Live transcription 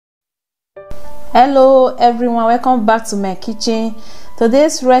Hello everyone, welcome back to my kitchen.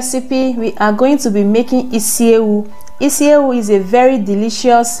 Today's recipe, we are going to be making isi ewu. Isi ewu is a very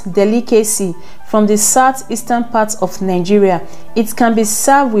delicious delicacy from the southeastern part of Nigeria. It can be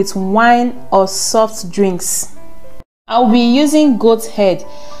served with wine or soft drinks. I'll be using goat head,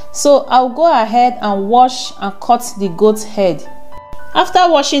 so I'll go ahead and wash and cut the goat head. After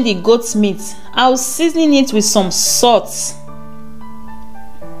washing the goat meat, I'll season it with some salt,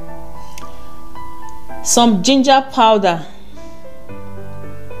 some ginger powder,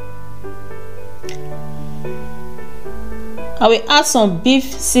 I will add some beef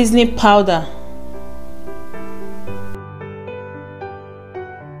seasoning powder,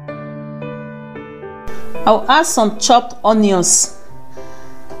 I'll add some chopped onions.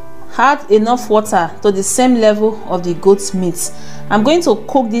 Add enough water to the same level of the goat meat. I'm going to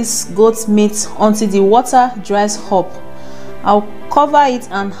cook this goat meat until the water dries up. I'll cover it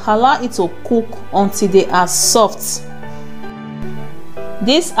and allow it to cook until they are soft.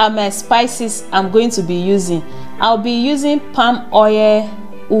 These are my spices I'm going to be using. I'll be using palm oil,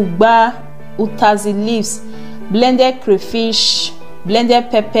 ugba, utazi leaves, blended crayfish, blended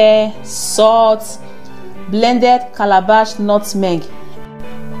pepper, salt, blended calabash nutmeg,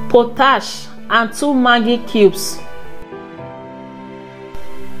 potash and 2 Maggi cubes.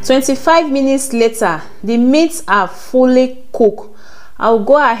 25 minutes later, the meats are fully cooked. I'll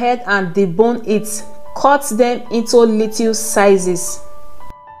go ahead and debone it, cut them into little sizes.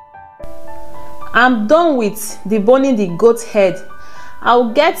 I'm done with deboning the goat head.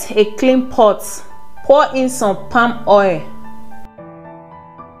 I'll get a clean pot, pour in some palm oil.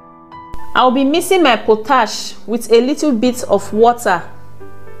 I'll be mixing my potash with a little bit of water.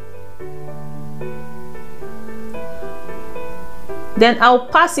 Then I'll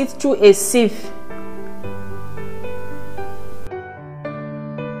pass it through a sieve.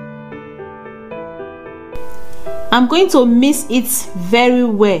 I'm going to mix it very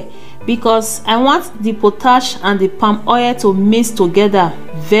well because I want the potash and the palm oil to mix together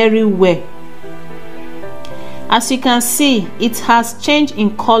very well. As you can see, it has changed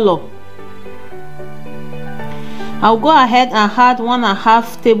in color. I'll go ahead and add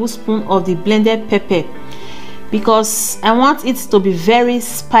 1.5 tablespoons of the blended pepper because I want it to be very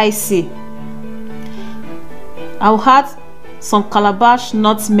spicy. I'll add some calabash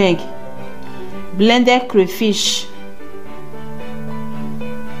nutmeg, blended crayfish,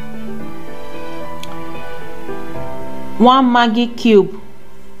 one Maggi cube.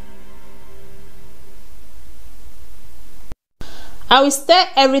 I will stir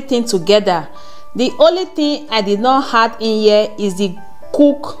everything together. The only thing I did not add in here is the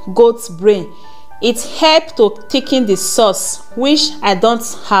cooked goat brain. It helps to thicken the sauce, which I don't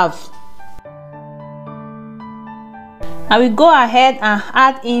have. I will go ahead and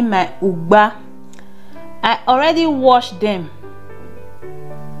add in my ugba. I already washed them.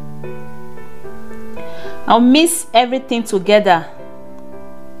 I'll mix everything together.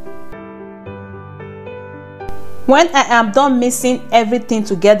 When I am done mixing everything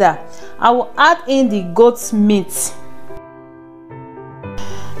together, I will add in the goat meat.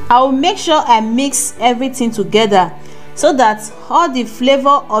 I will make sure I mix everything together so that all the flavor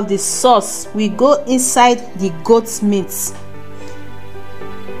of the sauce will go inside the goat meat.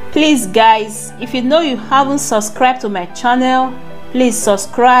 Please guys, if you know you haven't subscribed to my channel, please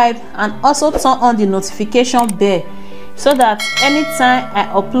subscribe and also turn on the notification bell so that anytime I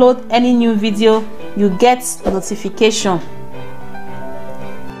upload any new video, you get notification.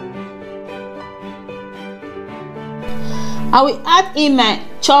 I will add in my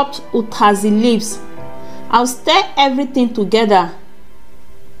chopped utazi leaves. I'll stir everything together.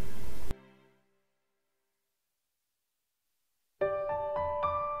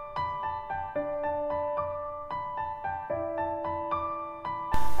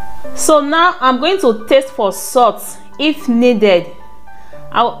 So now I'm going to taste for salt if needed.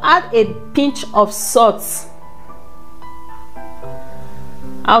 I'll add a pinch of salt.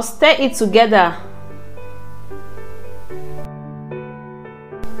 I'll stir it together.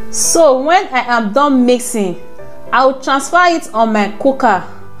 So when I am done mixing, I'll transfer it on my cooker.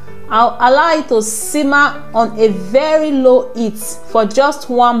 I'll allow it to simmer on a very low heat for just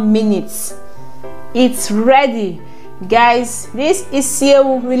 1 minute. It's ready. Guys, this isi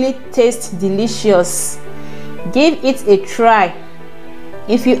ewu really tastes delicious. Give it a try.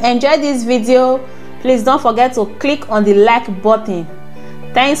 If you enjoyed this video, please don't forget to click on the like button.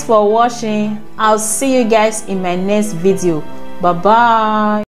 Thanks for watching. I'll see you guys in my next video. Bye bye.